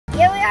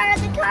are at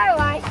the car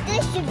wash.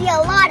 This should be a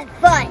lot of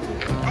fun.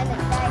 I'm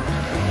excited.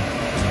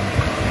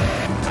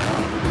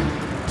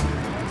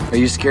 Are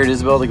you scared,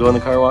 Isabel, to go in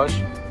the car wash?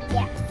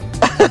 Yeah.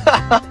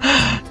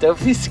 Don't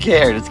be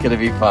scared. It's gonna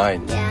be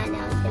fine. Yeah, I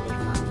know. It's going to be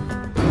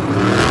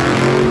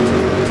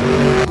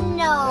fun.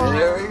 No.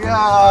 Here we go.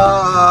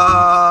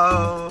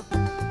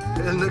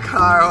 In the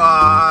car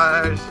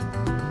wash.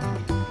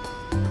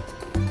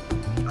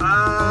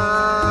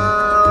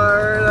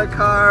 Oh, the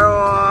car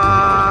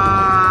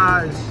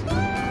wash.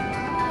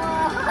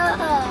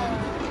 Whoa.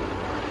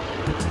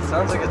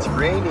 Sounds like it's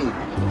raining.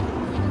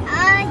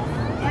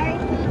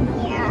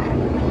 Yeah.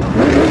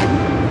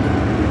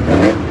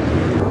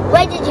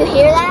 Wait, did you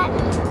hear that?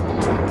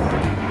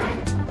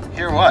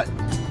 Hear what?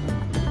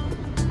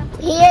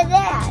 Hear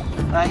that?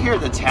 I hear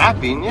the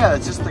tapping. Yeah,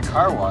 it's just the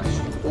car wash.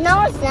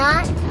 No, it's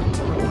not.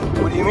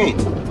 What do you mean?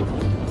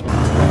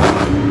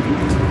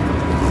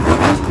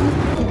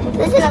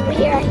 Listen over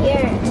here, I hear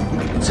it.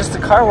 It's just the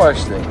car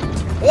wash thing.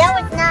 No,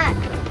 it's not.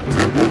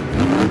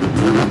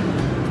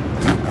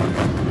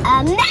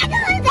 A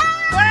Megalodon!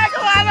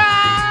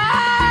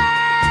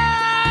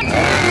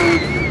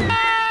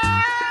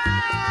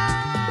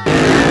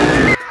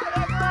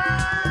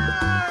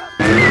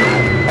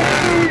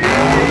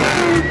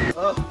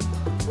 Oh,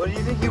 what do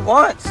you think he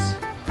wants?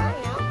 I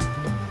don't know.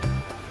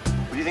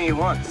 What do you think he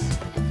wants?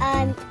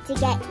 To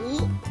get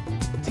eat?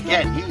 To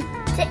get eat.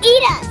 To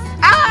eat us!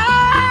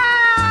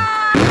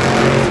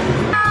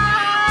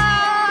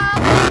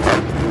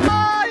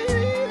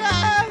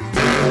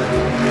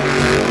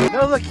 No,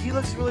 look, he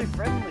looks really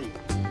friendly.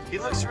 He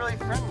looks really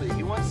friendly.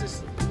 He wants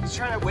this. He's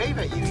trying to wave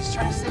at you. He's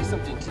trying to say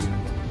something to you.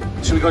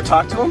 Should we go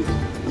talk to him?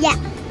 Yeah.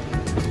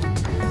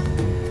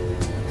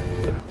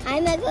 Hi,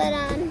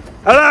 Megalodon.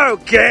 Hello,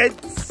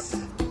 kids.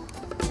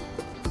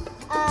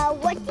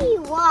 What do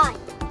you want?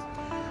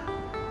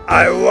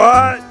 I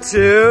want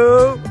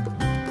to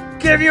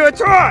give you a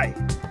toy.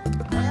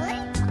 Really?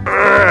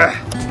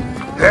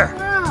 Here.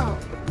 Oh.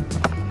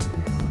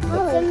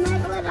 It's a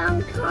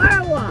Megalodon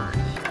car wash.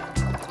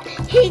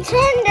 He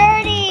turned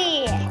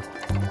dirty.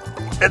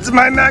 It's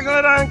my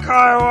Megalodon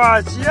car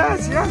wash.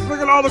 Yes, yes.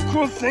 Look at all the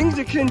cool things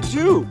you can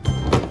do.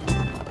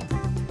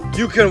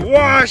 You can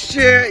wash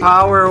it.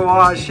 Power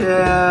wash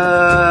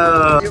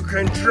it. You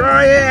can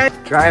dry it.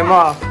 Dry them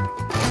off.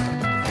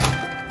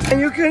 And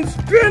you can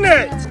spin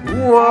it.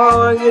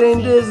 Whoa, I'm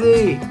getting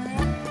dizzy.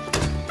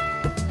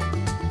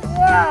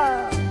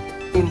 Whoa.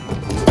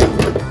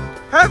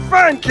 Have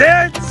fun,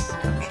 kids.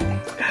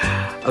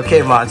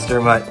 Okay,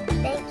 Monster Mutt.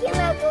 Thank you,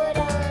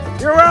 Megalodon.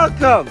 You're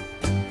welcome.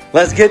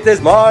 Let's get this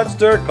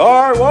monster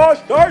car wash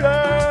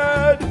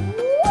started.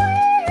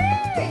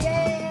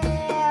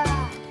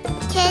 Yeah.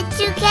 Kids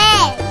to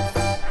kids.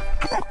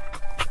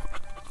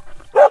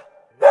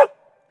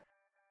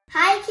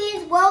 Hi,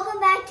 kids. Welcome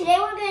back. Today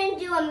we're going to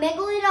do a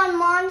Megalodon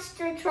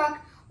monster truck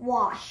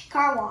wash,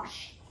 car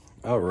wash.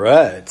 All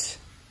right.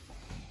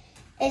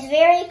 It's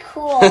very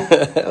cool.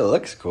 It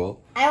looks cool.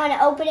 I want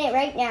to open it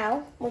right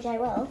now, which I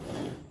will.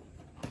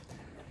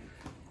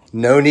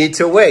 No need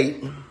to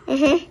wait.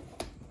 Mm-hmm.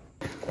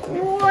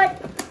 What?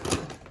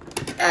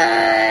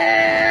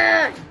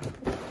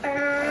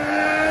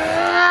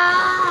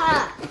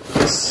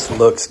 This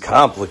looks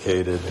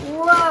complicated.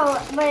 Whoa,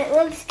 but it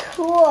looks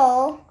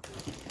cool.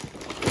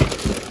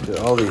 Look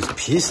at all these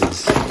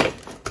pieces.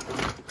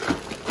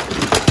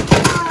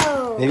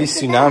 Oh, Maybe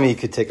Tsunami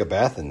could take a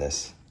bath in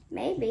this.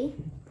 maybe.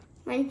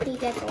 When he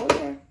gets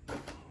older.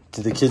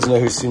 Do the kids know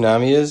who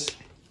Tsunami is?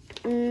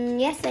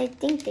 Yes, I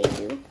think they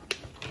do.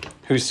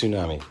 Who's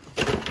Tsunami?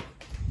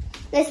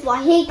 This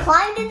one. He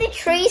climbed in the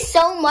tree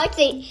so much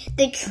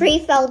the tree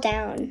fell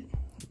down.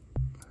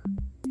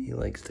 He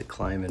likes to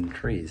climb in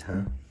trees,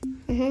 huh?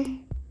 Mm-hmm.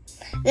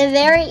 They're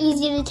very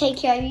easy to take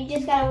care of. You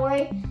just gotta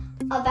worry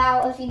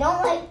about if you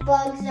don't like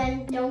bugs,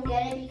 then don't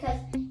get it because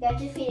you have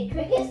to feed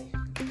it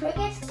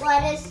crickets,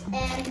 lettuce,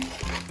 and...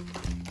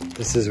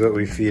 This is what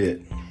we feed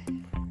it.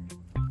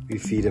 We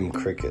feed him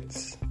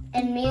crickets.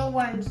 And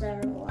mealworms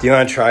that are alive. Do you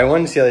want to try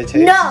one? See how they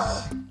taste?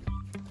 No!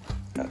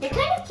 They're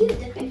kind of cute.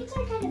 The crickets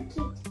are kind of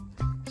cute.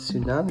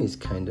 Tsunami's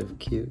kind of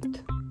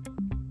cute.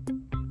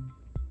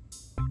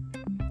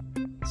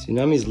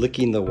 Tsunami's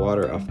licking the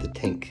water off the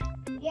tank.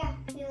 Yeah,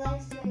 he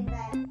likes doing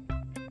that.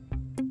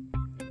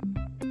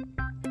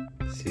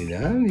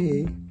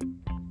 Tsunami.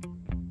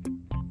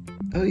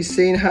 Oh, he's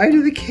saying hi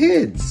to the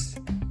kids.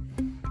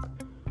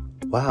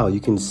 Wow,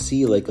 you can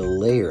see like a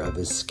layer of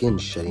his skin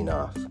shedding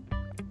off.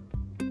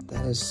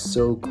 That is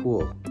so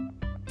cool.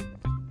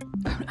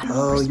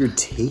 Oh, you're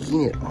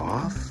taking it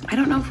off? I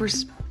don't know if we're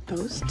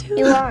supposed to.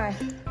 You are.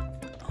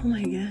 Oh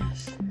my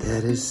gosh.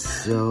 That is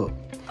so...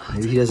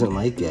 Maybe he doesn't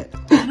like it.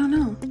 I don't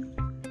know.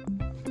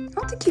 I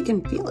don't think you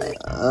can feel it.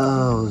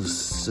 Oh,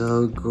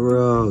 so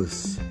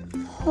gross.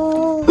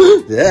 Oh.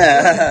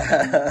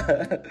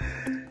 Yeah.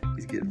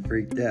 He's getting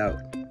freaked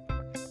out.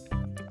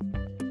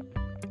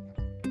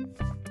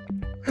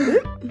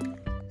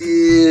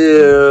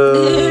 Ew.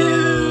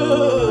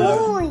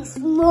 Holy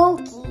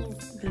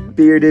smokies.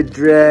 Bearded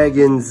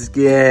dragon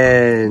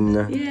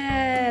skin.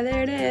 Yeah,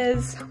 there it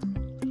is.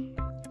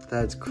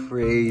 That's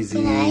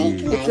crazy.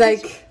 It's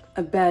like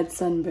a bad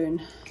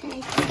sunburn.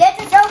 Get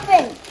this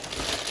open.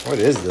 What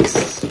is this?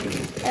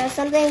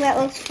 Something that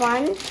looks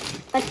fun,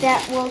 but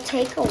that will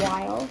take a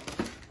while.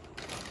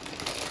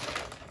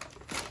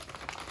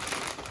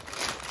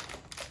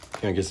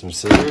 You wanna get some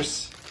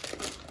scissors?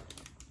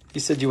 You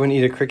said you wouldn't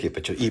eat a cricket,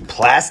 but you'll eat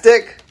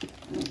plastic?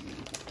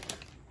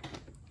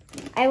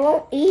 I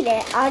won't eat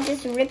it. I'll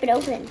just rip it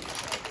open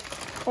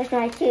with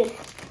my tooth.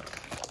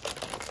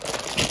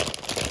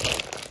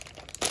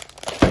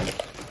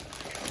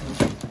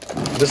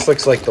 This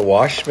looks like the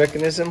wash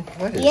mechanism.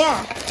 What is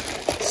Yeah.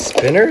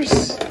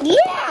 Spinners?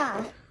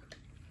 Yeah.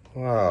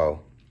 Wow.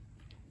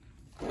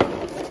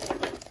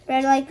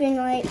 Red light, green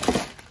light.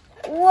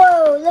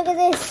 Whoa, look at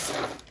this.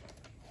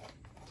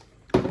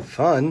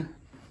 Fun.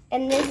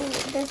 And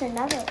there's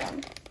another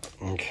one.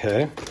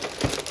 Okay.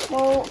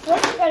 Well,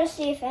 first we gotta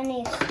see if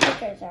any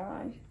stickers are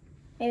on.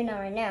 Maybe not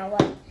right now,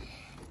 but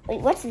wait,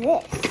 what's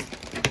this?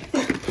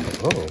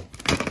 Oh.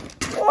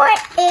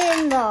 What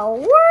in the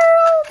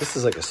world? This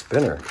is like a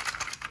spinner.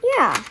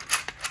 Yeah.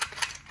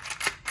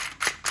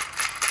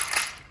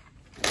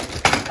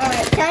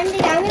 Alright, I'm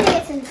gonna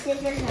get some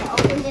scissors and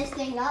open this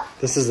thing up.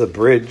 This is a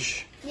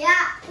bridge. Yeah.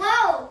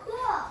 Whoa,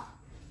 cool.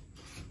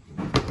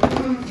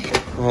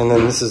 And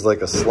then this is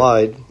like a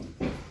slide.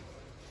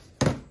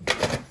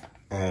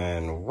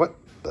 And what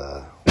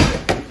the?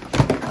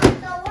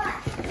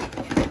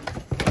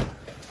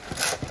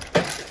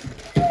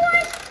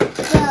 What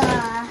the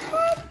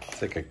heck?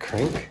 It's like a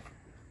crank.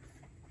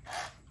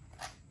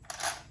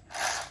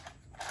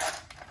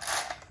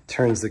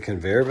 Turns the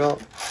conveyor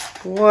belt.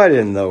 What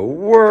in the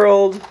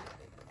world?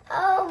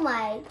 Oh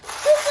my,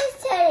 this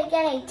is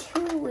getting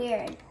too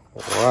weird.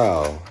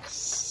 Wow.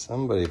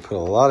 Somebody put a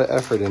lot of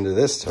effort into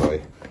this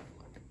toy.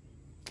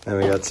 And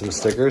we got some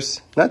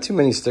stickers. Not too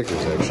many stickers,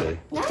 actually.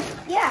 Not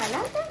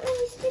that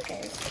many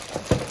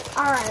stickers.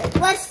 Alright,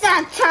 let's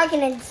stop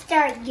talking and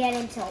start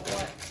getting to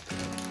work.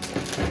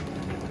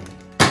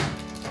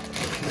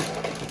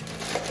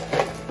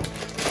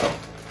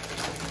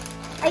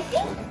 I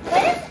think,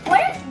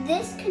 what if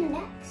this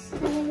connects?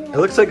 It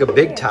looks like a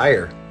big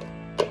tire.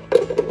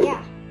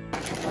 Yeah.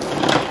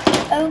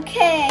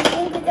 Okay, I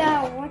think we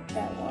got what?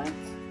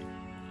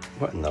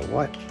 What in the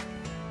what?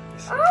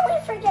 Are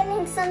we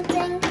forgetting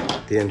something?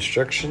 The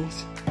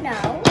instructions? No.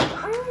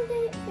 Are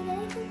we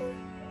forgetting something?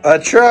 A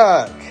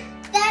truck!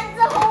 That's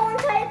the whole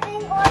entire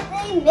thing, or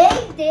they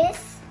made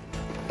this.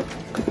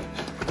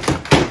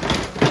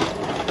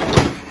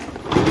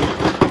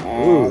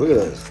 Ooh, look at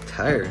those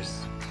tires.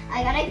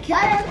 I gotta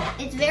cut them.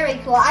 It's very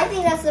cool. I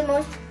think that's the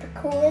most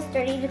coolest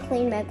dirty to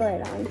clean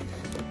Megalodon.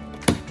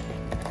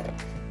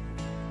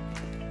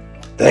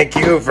 Thank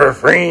you for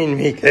freeing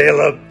me,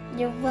 Caleb.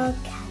 You're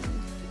welcome.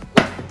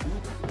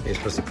 You're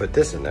supposed to put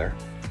this in there.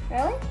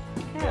 Really? Oh,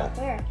 Yeah.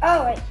 where?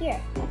 Oh, right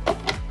here.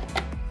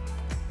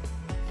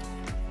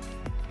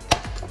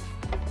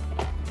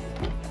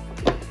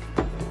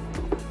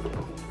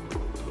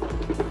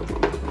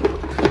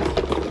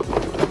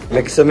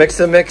 Mixa,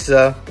 mixa,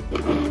 mixa.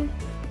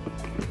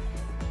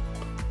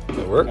 Does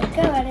it work? Let's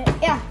go at it.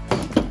 Yeah.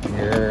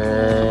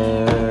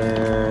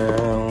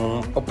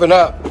 Open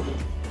up.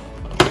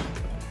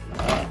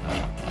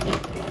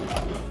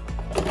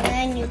 And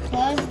then you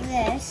close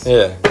this.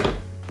 Yeah.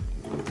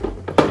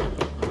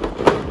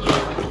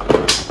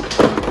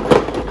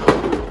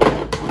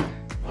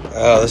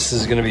 Oh, this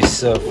is gonna be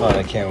so fun.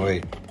 I can't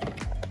wait.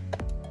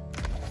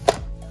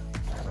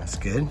 That's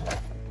good.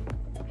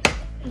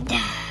 There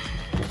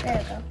we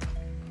go.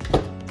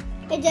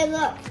 It did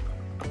look.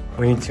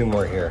 We need two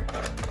more here.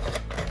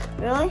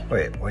 Really?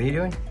 Wait, what are you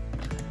doing?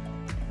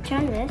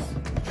 Turn this.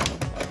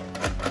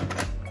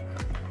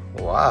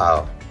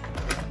 Wow.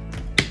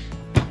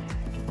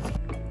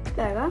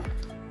 There we go.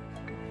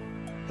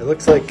 It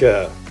looks like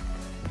a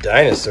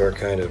dinosaur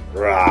kind of.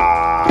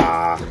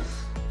 Rah.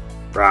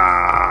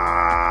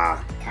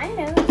 Rah. Kind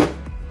of.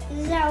 This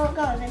is how it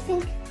goes. I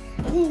think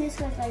this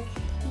goes like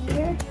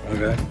here.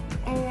 Okay.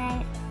 And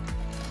then.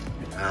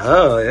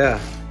 Oh, yeah.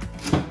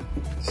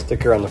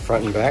 Sticker on the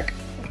front and back.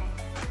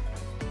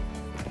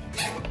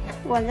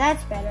 Well,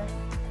 that's better.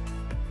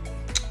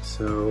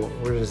 So,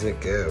 where does it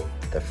go?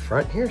 The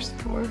front here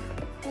somewhere?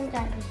 It's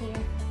gotta be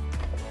here.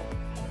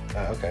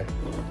 Oh, okay.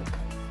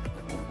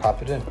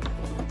 Pop it in.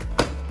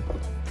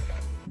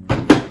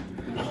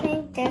 I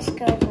think this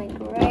goes like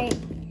right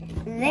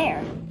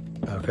there.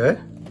 Okay.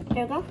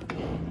 There we go.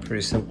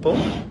 Pretty simple.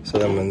 So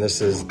then when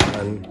this is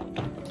done,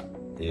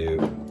 you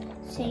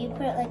So you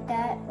put it like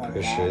that. Like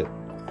push that. it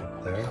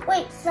up there.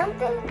 Wait,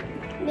 something.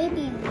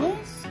 Maybe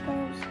this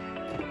goes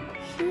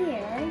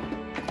here.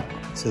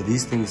 So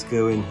these things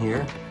go in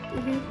here,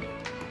 Mm-hmm.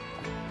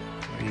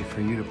 ready for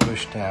you to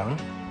push down.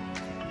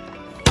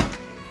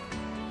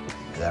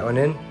 Is that one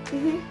in?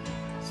 Mm-hmm.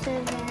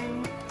 So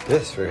then.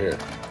 This right here.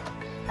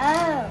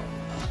 Oh.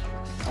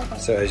 Okay.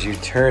 So as you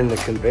turn the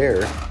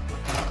conveyor,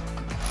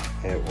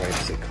 it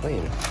wipes it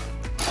clean.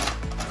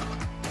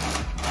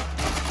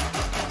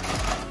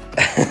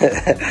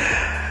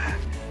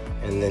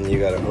 And then you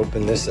gotta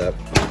open this up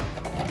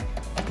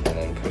and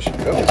then push push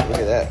it. Oh, look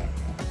at that.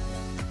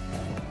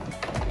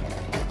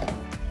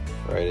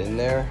 Right in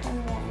there.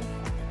 And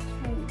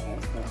then turn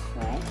this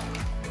way.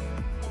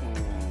 And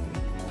then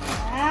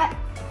that.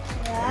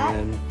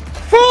 And then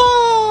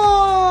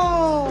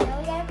full! Now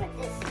we gotta put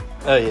this.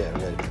 Oh yeah, we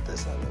gotta put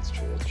this on. That's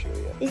true,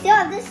 yeah. We still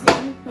have this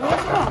thing. Where's it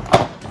going?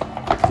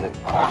 Does it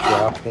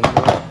drop in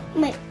there?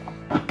 Wait.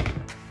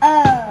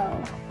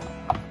 Oh.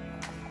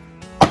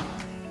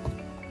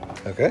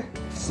 Okay,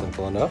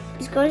 simple enough.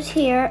 This goes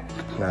here.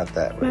 Not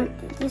that way. No,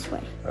 this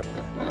way. Okay.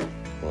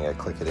 You gotta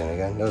click it in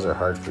again. Those are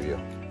hard for you.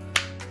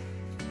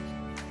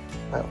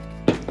 Oh.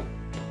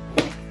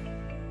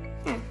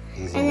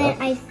 Easy And enough.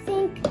 then I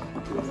think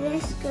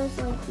this goes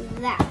like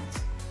that.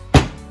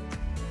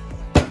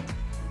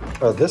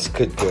 Oh, this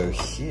could go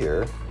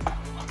here.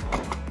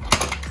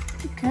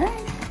 Good.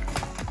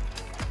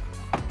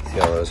 See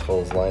how those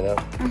holes line up?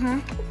 We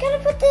gotta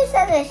put this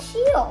as a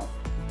shield.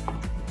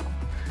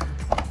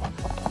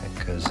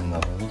 It goes in the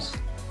holes.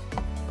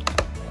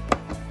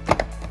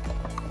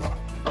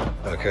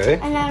 Okay.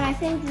 And then I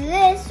think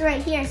this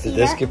right here, see Did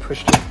this that? get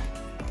pushed in?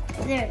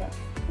 There we go.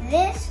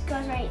 This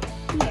goes right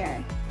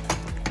here.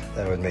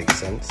 That would make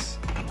sense.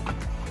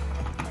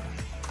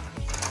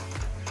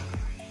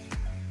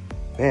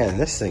 Man,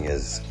 this thing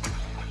is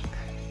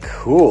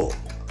cool.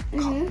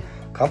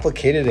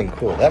 Complicated and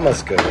cool. That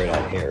must go right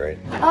on here, right?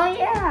 Oh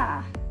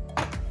yeah.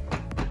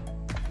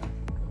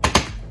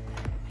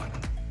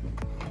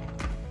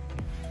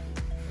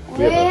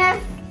 We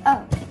have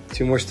oh,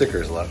 2 more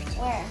stickers left.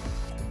 where?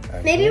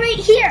 Right Maybe here. right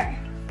here.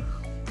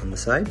 On the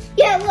side?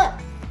 Yeah,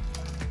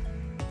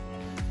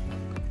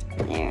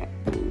 look. There.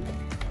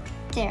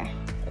 There.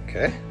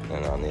 Okay.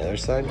 And on the other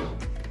side?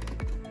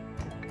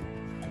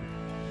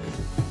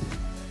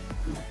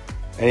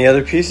 Any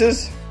other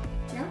pieces?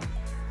 No?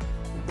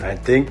 I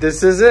think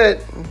this is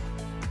it.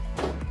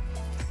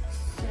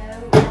 So,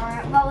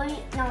 well, no,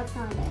 it's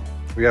not there.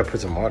 We gotta put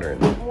some water in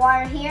there.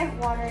 Water here,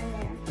 water in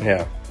there.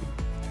 Yeah.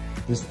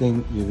 This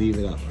thing, you leave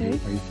it up. Are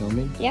you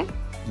filming? Yeah.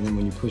 And then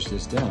when you push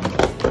this down,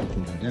 it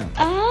can go down.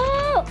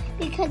 Oh,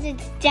 because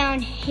it's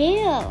downhill.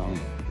 Yeah.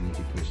 And if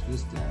you push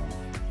this down,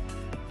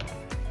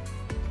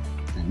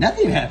 then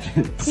nothing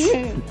happens. Push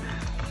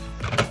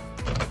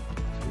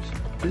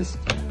this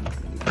down,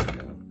 and it can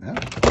go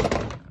out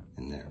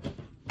and there.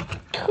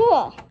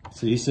 Cool.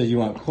 So you said you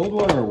want cold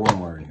water or warm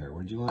water in here?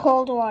 What did you want?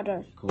 Cold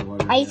water. Cold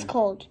water in Ice here?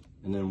 cold.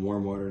 And then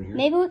warm water in here?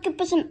 Maybe we could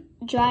put some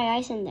dry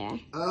ice in there.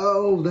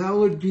 Oh, that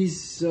would be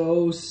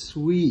so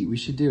sweet. We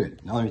should do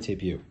it. Now let me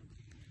tape you.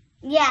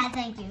 Yeah,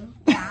 thank you.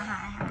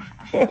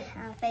 I'll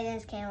say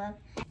this, Caleb.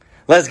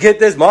 Let's get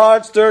this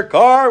monster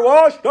car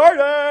wash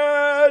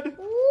started!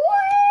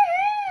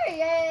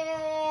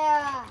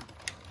 Yeah.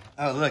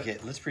 Oh, look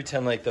it. Let's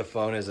pretend like the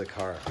phone is a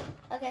car.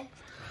 Okay.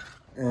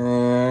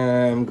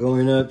 I'm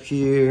going up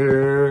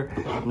here.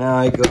 Now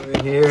I go in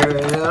here.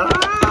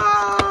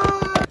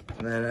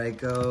 And then I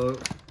go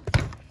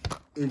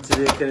into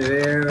the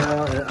conveyor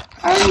belt. And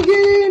I'm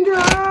getting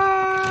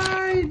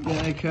dry.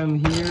 Then I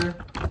come here.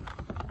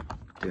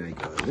 Do I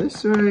go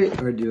this way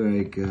or do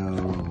I go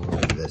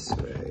this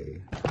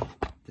way?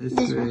 This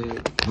way.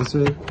 This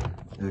way?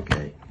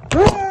 Okay.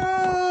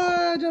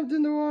 Ah, I jumped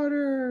in the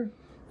water.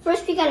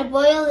 First, we gotta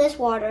boil this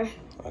water.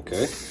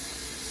 Okay.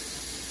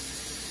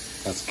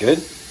 That's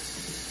good.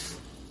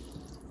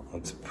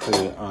 Let's put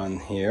it on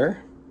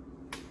here.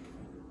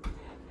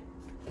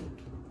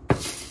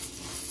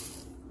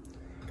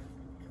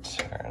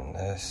 Turn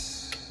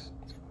this.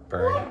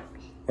 Burn.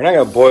 We're not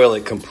gonna boil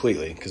it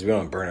completely because we don't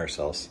want to burn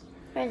ourselves.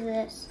 Where's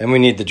this? Then we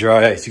need the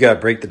dry ice. You gotta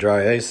break the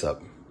dry ice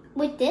up.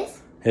 With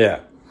this? Yeah.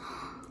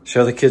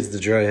 Show the kids the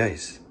dry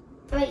ice.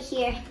 Right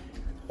here.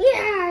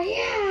 Yeah.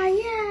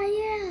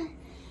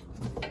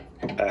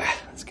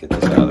 Let's get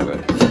this out of the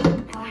way.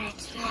 I want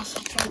to smash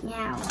it right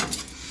now.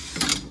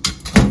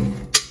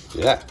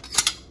 Yeah.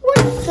 What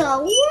the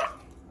what?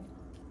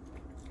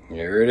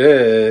 Here it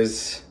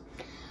is.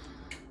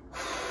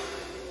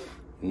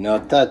 No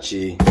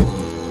touchy.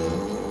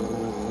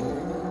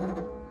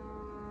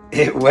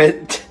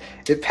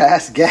 It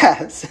passed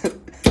gas.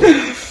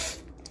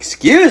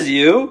 Excuse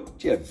you?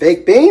 Do you have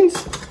baked beans?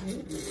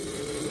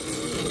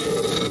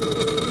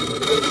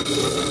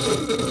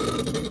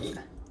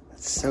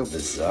 That's so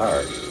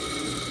bizarre.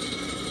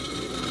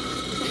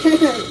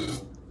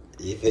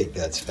 You think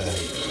that's funny?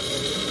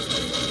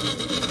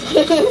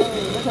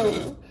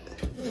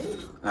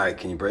 All right,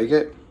 can you break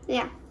it?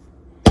 Yeah.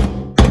 Did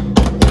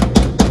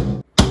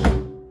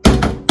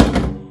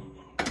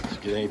you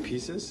get any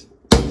pieces?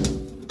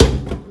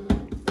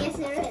 Yes,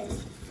 there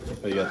is.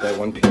 Oh, you got that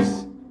one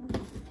piece?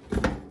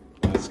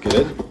 That's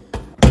good.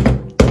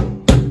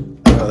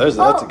 Oh, that's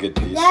a good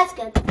piece. That's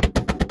good.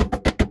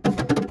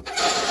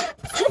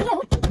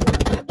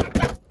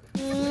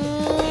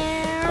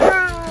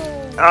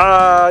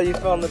 Ah, you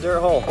fell in the dirt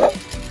hole.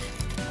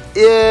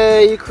 Yeah,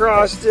 you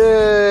crossed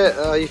it.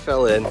 Oh, you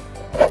fell in.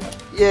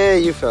 Yeah,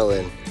 you fell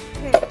in.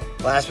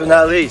 Last but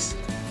not least,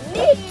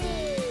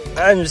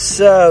 I'm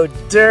so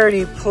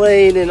dirty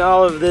playing in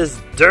all of this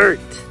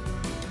dirt.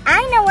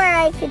 I know where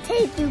I could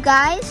take you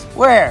guys.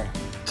 Where?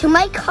 to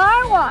my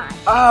car wash.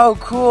 Oh,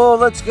 cool.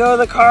 Let's go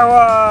to the car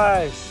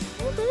wash.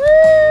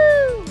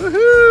 Woohoo!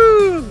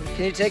 Woohoo!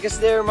 Can you take us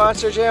there,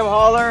 Monster Jam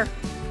hauler?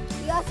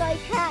 Yes, I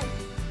can.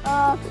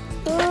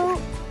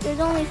 There's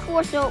only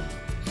 4, so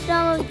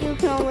some of you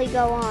can only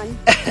go on.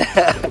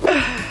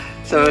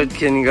 So it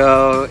can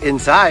go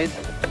inside,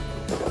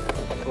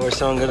 or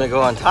someone gonna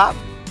go on top.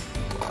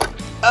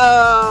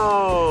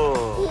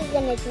 Oh! He's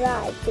gonna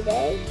drive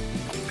today.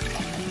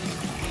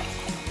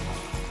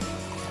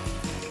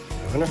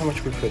 I wonder how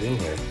much we put in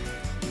here.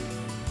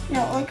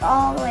 No, like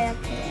all the way up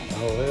to there.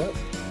 All the way up?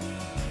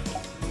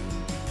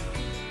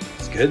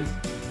 It's good.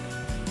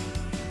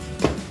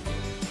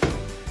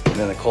 And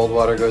then the cold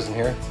water goes in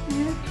here.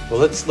 Well,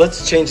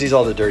 let's change these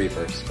all to dirty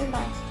first.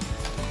 Goodbye.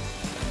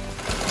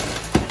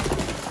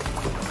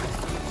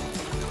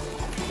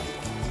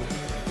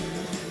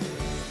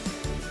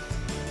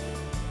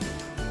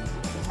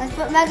 Let's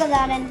put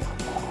Megalodon in.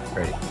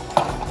 Ready?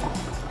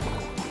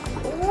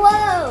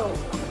 Whoa!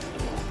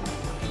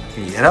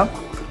 Can you get him?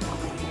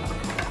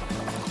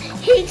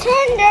 He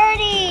turned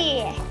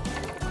dirty.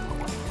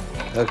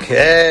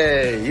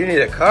 Okay, you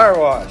need a car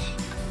wash.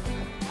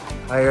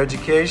 Higher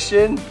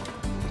education.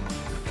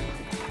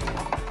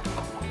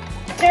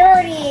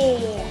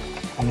 Dirty.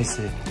 Let me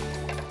see.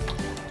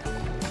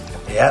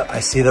 Yep, I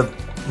see the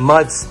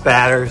mud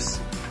spatters.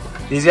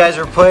 These guys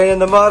are playing in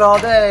the mud all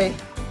day.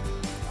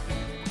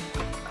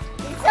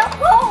 It's so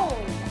cold.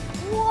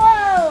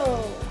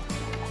 Whoa.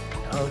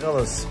 Oh, look at all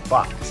those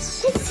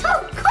spots. It's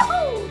so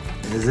cold.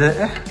 Is it?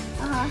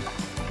 I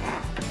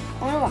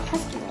wonder what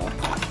husky is.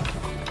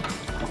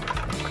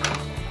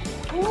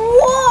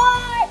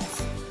 What?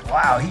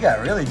 Wow, he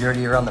got really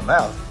dirty around the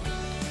mouth.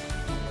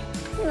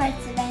 He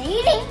likes it and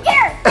eating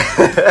dirt.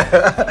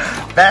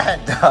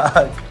 Bad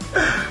dog.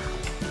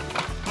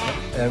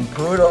 And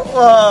Poodle.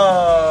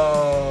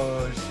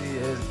 Oh, she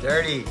is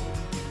dirty.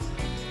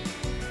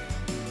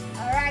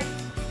 All right.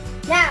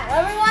 Now,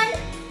 everyone,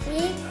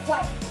 be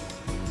quiet.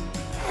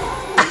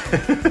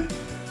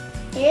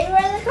 Here's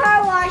where the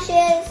car wash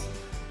is.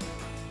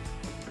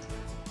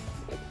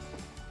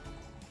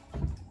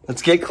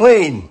 Let's get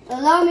clean.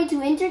 Allow me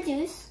to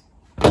introduce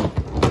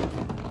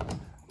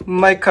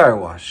My car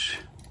wash.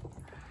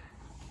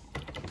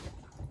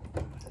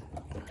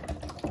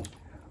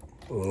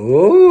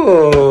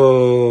 Oh,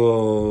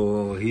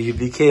 he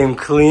became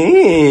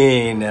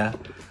clean.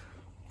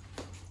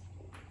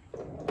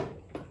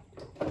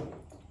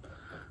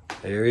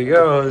 There he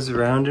goes,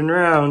 round and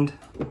round.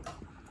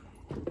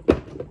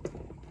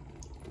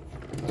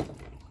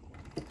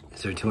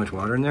 Is there too much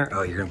water in there?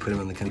 Oh, you're gonna put him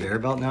on the conveyor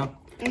belt now?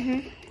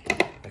 Mm-hmm.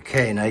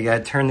 Okay, now you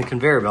gotta turn the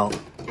conveyor belt.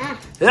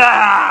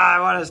 I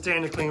want to stay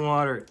in the clean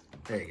water.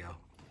 There you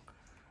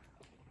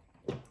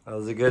go.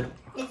 Oh, is it good?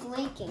 It's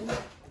leaking.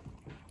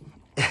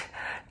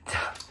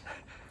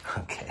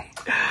 Okay.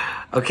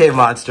 Okay,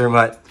 Monster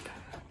Mutt.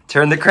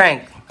 Turn the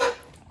crank.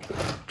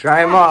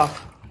 Dry him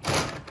off.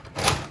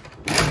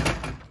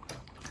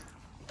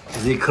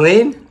 Is he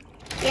clean?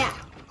 Yeah.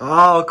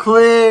 Oh,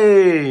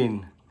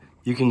 clean.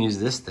 You can use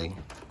this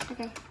thing.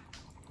 Okay.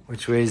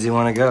 Which way does he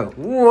want to go?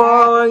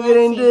 Whoa, I'm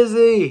getting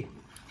dizzy.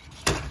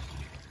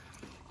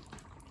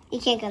 You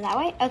can't go that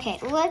way? Okay,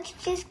 let's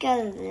just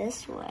go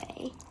this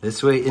way.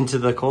 This way into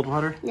the cold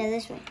water? No,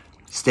 this way.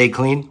 Stay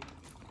clean?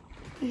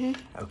 Mm-hmm.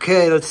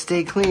 Okay, let's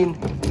stay clean.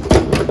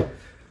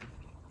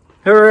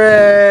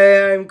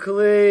 Hooray, I'm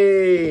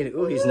clean.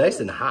 Ooh, he's nice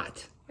and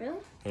hot.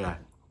 Really? Yeah.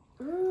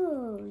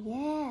 Ooh,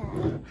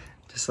 yeah.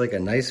 Just like a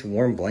nice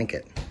warm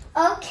blanket.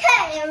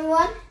 Okay,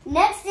 everyone.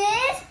 Next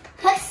is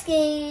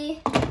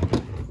Husky.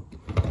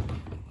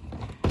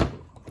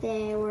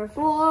 There were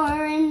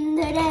 4 in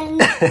the den,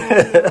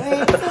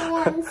 and the little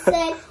one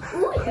said,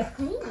 ooh, you're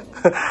clean.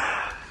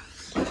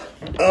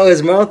 Oh,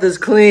 his mouth is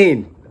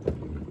clean.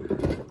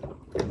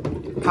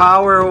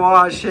 Power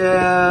wash him.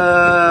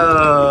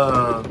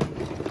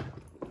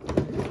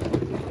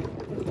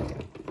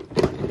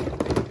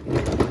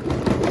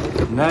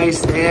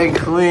 Nice and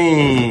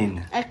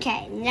clean.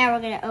 Okay, now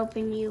we're going to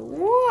open you,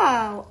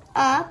 whoa,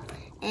 up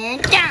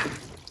and down.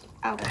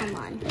 Oh, come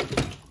on.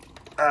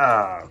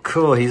 Oh,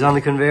 cool. He's on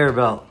the conveyor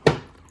belt.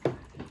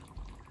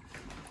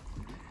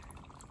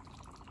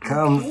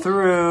 Come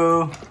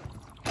through.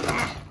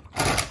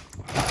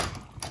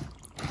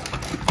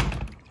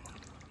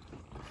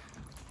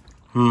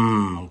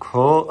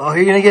 Cool. Oh,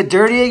 you're going to get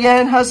dirty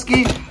again,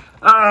 Husky?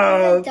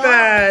 Oh,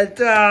 bad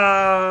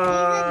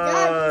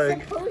dog.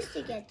 He's supposed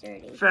to get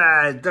dirty.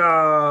 Bad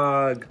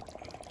dog.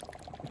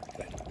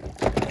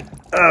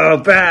 Oh,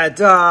 bad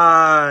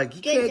dog.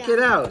 He can't get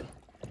out.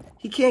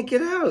 He can't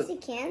get out. Yes, he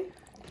can.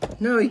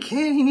 No, he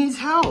can't. He needs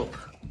help.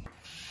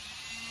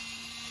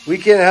 We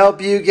can help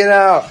you get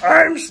out.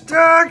 I'm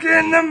stuck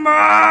in the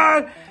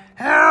mud.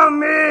 Help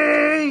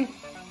me.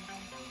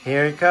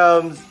 Here it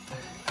comes.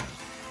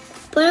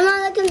 Put him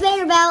on the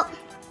conveyor belt.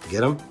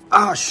 Get him?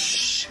 Oh,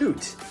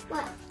 shoot.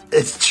 What?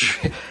 It's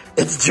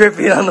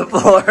dripping on the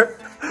floor.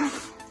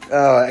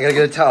 Oh, I gotta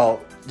get a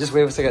towel. Just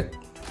wait a second.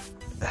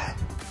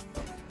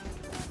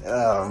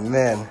 Oh,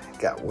 man. It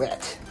got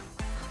wet.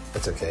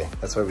 It's okay.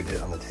 That's why we did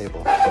it on the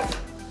table.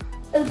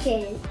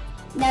 Okay,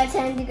 now it's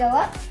time to go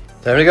up.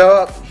 Time to go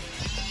up.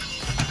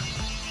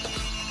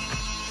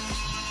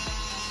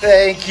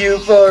 Thank you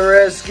for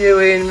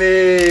rescuing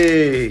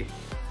me.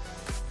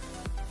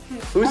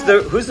 Who's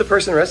the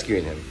person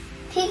rescuing him?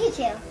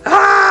 Pikachu.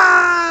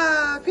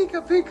 Ah!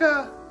 Pika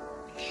Pika.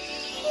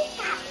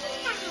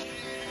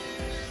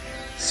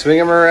 Swing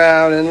him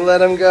around and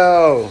let him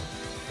go.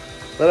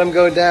 Let him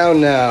go down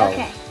now.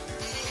 Okay.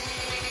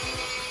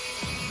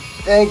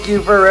 Thank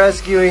you for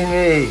rescuing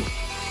me.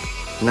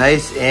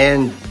 Nice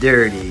and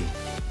dirty.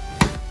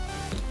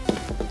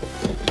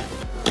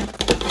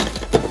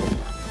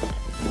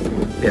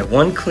 We have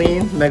one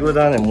clean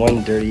Megalodon and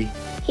one dirty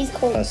He's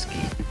cool. Husky.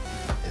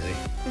 Is he?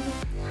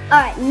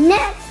 Alright,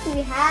 next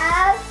we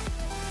have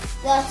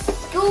the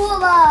school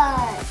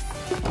bus.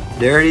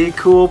 Dirty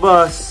cool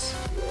bus.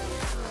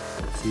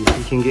 Let's see if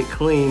he can get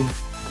clean.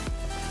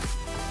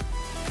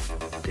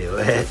 Do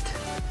it.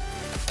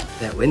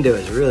 That window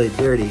is really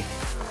dirty.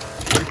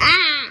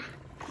 Ah!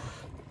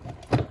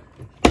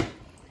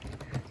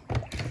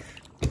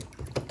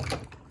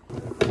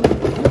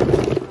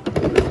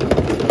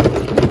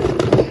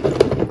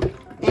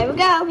 There we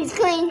go, he's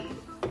clean.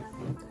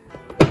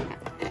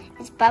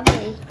 It's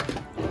bubbly.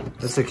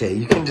 That's okay.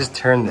 You can just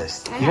turn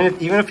this.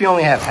 Even if you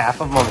only have half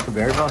of him on the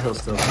conveyor belt, he'll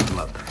still pick them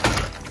up.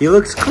 He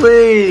looks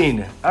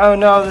clean. Oh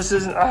no, this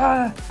isn't.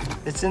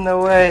 It's in the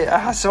way.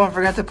 Someone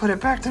forgot to put it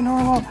back to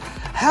normal.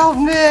 Help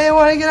me! I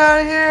want to get out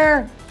of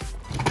here.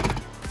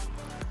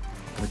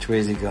 Which way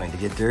is he going? To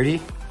get dirty,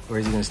 or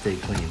is he going to stay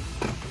clean?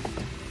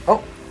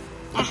 Oh.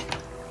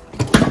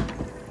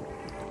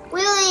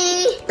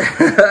 Willie!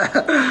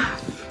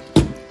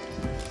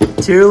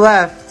 2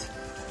 left.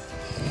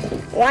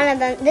 One of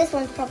them. This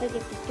one's probably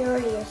gonna be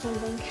dirty or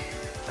something.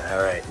 All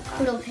right.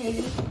 Little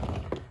piggy.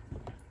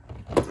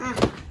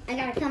 I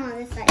gotta come on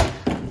this side.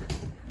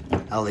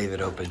 I'll leave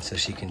it open so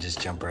she can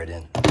just jump right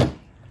in.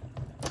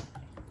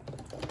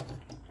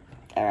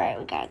 All right,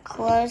 we gotta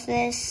close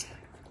this.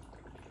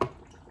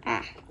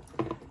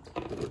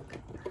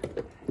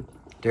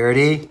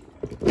 Dirty.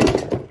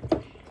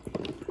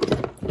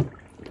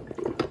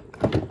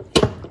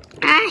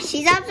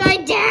 She's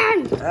upside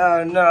down.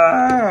 Oh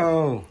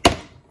no.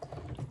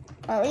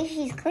 Well, at least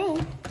she's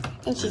clean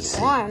and she's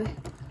warm.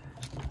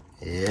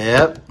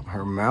 Yep,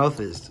 her mouth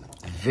is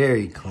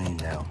very clean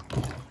now.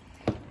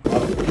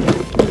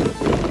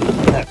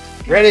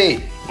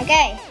 Ready?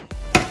 Okay.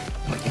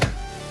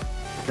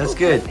 That's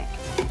good.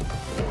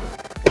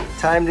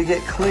 Time to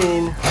get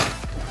clean.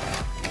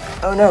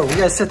 Oh no, we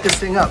gotta set this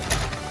thing up.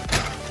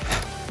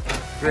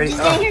 Ready? She's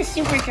getting her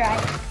super dry.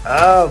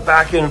 Oh,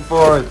 back and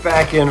forth,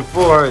 dry,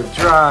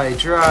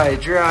 dry,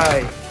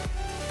 dry.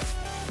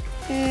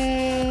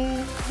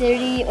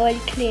 Dirty or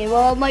clean?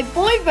 Well, my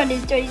boyfriend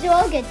is dirty, so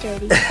I'll get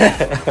dirty.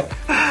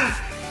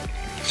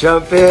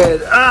 Jump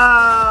in.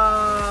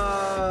 Oh,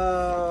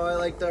 I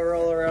like to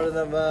roll around in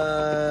the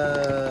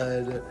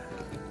mud.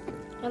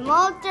 I'm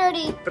all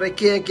dirty. But I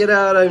can't get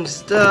out, I'm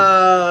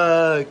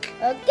stuck.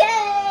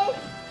 Okay.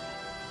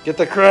 Get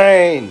the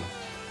crane.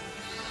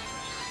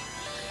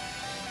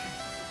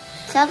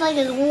 Sounds like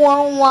this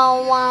wah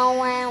wah wah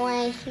wah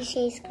wah.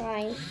 She's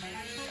crying.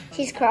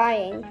 She's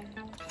crying.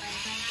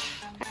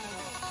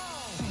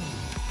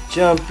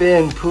 Jump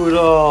in,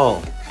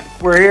 Poodle.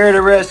 We're here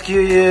to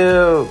rescue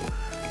you.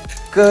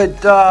 Good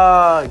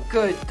dog,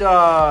 good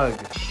dog.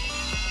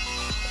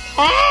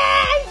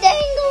 I'm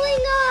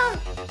dangling off.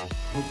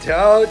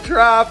 Don't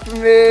drop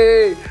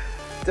me.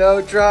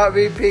 Don't drop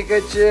me,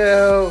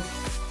 Pikachu.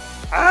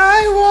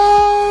 I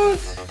won't.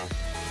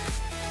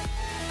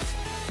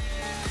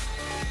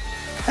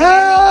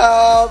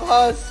 Help,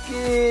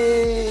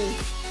 Husky.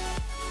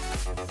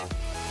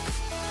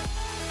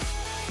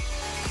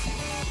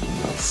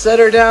 Set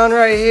her down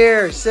right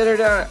here. Set her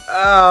down.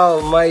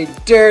 Oh, my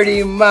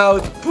dirty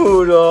mouth,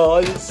 Poodle.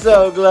 I'm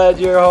so glad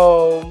you're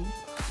home.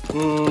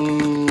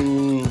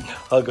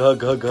 Hug,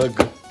 hug, hug,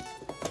 hug.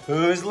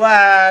 Who's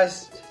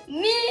last?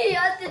 Me,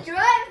 I'm the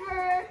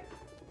driver.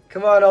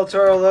 Come on, El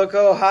Toro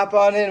Loco. Hop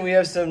on in. We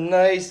have some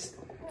nice...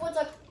 What's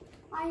up?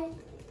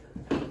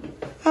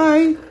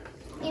 Hi.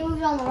 He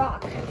moved on the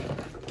rock.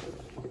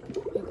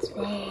 It's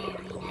very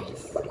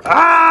nice.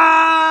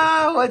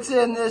 Ah! What's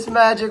in this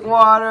magic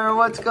water?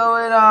 What's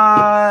going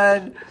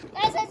on?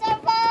 This is so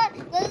fun!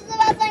 This is the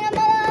best thing I've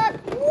ever done!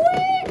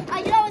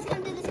 I can always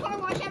come to this car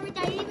wash every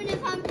day, even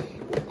if I'm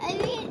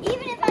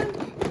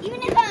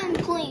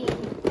clean.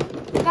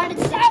 But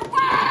it's so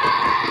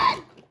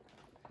fun!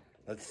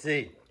 Let's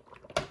see.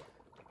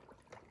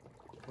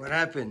 What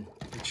happened?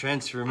 The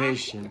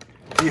transformation.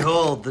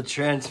 Behold the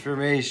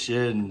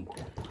transformation.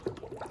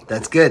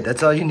 That's good.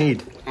 That's all you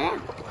need. I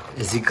know.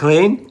 Is he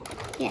clean?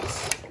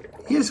 Yes.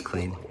 He is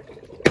clean.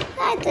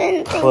 I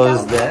didn't think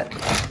Close so. that.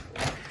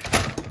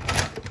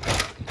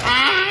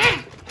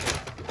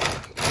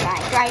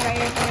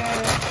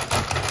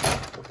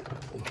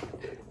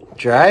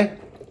 Dry?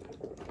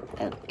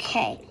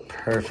 Okay.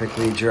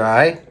 Perfectly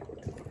dry.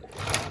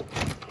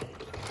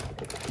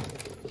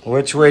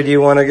 Which way do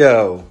you want to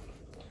go?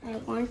 I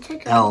want to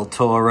go. El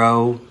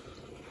Toro.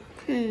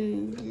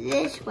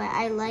 This way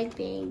I like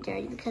being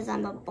dirty because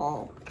I'm a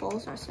bull.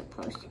 Bulls are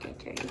supposed to get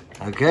dirty.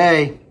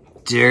 Okay,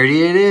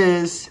 dirty it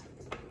is.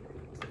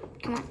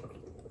 Come on.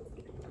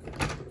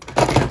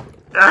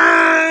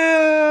 Ah!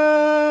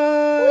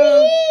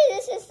 Whee!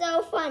 This is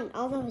so fun.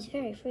 Although it's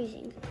very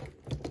freezing.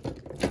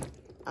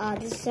 Oh,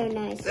 this is so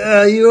nice.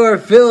 You are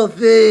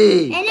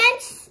filthy. And I'm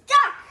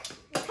stuck.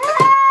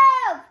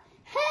 Help!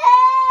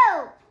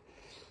 Help!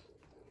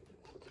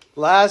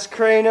 Last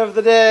crane of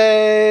the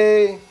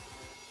day.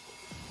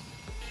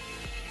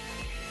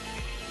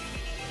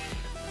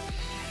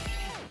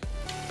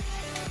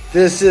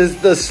 This is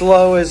the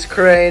slowest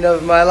crane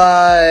of my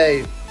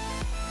life.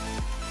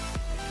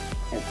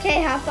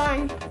 Okay, hop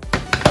on.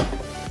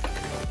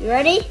 You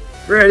ready?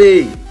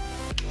 Ready.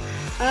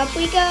 Up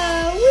we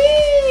go.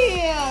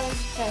 Whee! Oh, this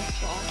is so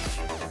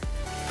slow.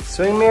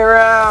 Swing me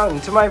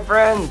around to my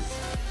friends,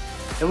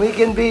 and we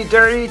can be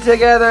dirty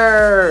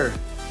together.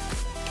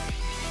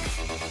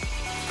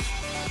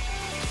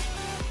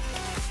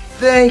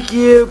 Thank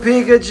you,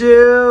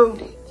 Pikachu.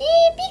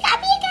 Pika,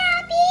 pika,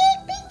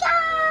 pika.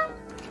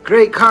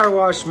 Great car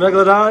wash,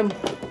 Megalodon.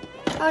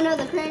 Oh no,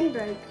 the crane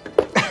broke.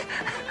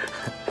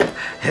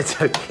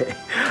 It's okay.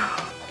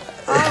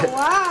 Oh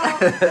wow.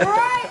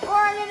 Right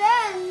on it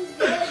ends.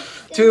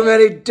 Good. Too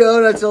many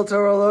donuts, El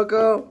Toro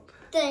Loco.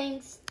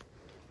 Thanks.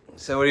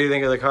 So what do you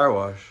think of the car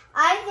wash?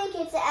 I think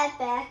it's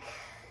epic.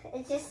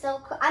 It's just so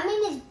cool. I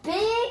mean, it's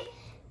big,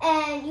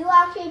 and you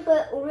actually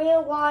put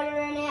real water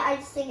in it. I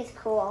just think it's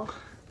cool.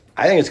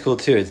 I think it's cool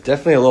too. It's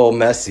definitely a little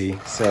messy,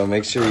 so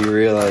make sure you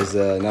realize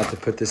not to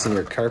put this in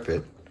your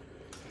carpet.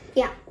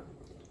 Yeah.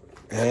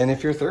 And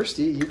if you're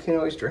thirsty, you can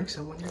always drink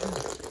some when you're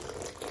done.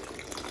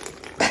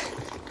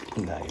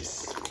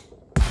 Nice.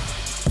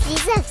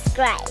 Please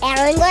subscribe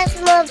and watch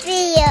more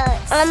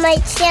videos on my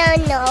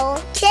channel.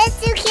 Kids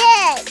to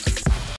Kids.